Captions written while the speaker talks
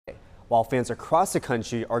While fans across the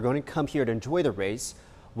country are going to come here to enjoy the race,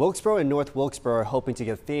 Wilkesboro and North Wilkesboro are hoping to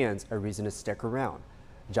give fans a reason to stick around.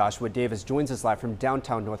 Joshua Davis joins us live from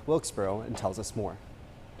downtown North Wilkesboro and tells us more.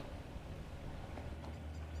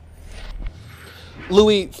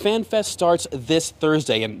 Louis, FanFest starts this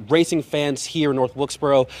Thursday, and racing fans here in North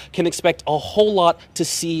Wilkesboro can expect a whole lot to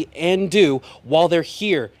see and do while they're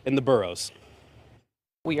here in the boroughs.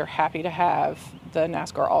 We are happy to have the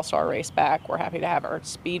NASCAR All-Star race back. We're happy to have our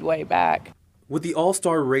speedway back. With the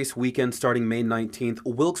All-Star race weekend starting May 19th,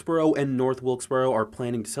 Wilkesboro and North Wilkesboro are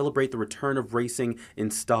planning to celebrate the return of racing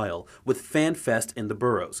in style with FanFest in the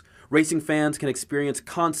boroughs. Racing fans can experience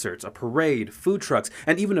concerts, a parade, food trucks,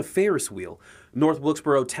 and even a Ferris wheel. North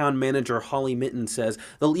Wilkesboro town manager Holly Mitten says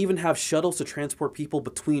they'll even have shuttles to transport people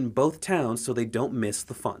between both towns so they don't miss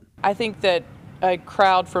the fun. I think that a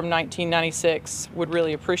crowd from 1996 would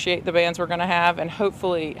really appreciate the bands we're going to have, and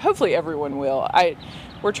hopefully everyone will.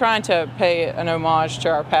 We're trying to pay an homage to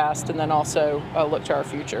our past and then also look to our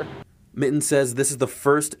future. Mitten says this is the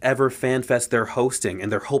first ever FanFest they're hosting,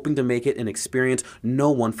 and they're hoping to make it an experience no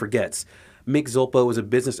one forgets. Mick Zolpo is a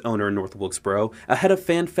business owner in North Wilkesboro. Ahead of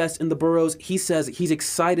FanFest in the boroughs, he says he's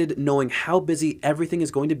excited knowing how busy everything is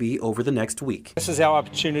going to be over the next week. This is our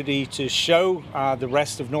opportunity to show the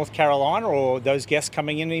rest of North Carolina, or those guests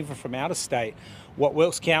coming in even from out of state, what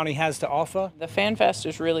Wilkes County has to offer. The FanFest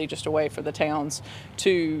is really just a way for the towns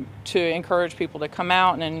to encourage people to come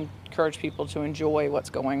out and encourage people to enjoy what's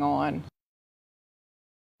going on.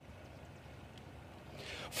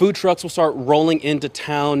 Food trucks will start rolling into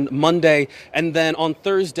town Monday, and then on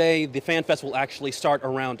Thursday, the FanFest will actually start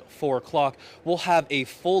around 4 o'clock. We'll have a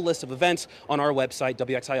full list of events on our website,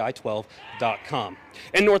 WXII12.com.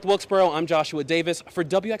 In North Wilkesboro, I'm Joshua Davis for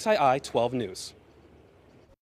WXII 12 News.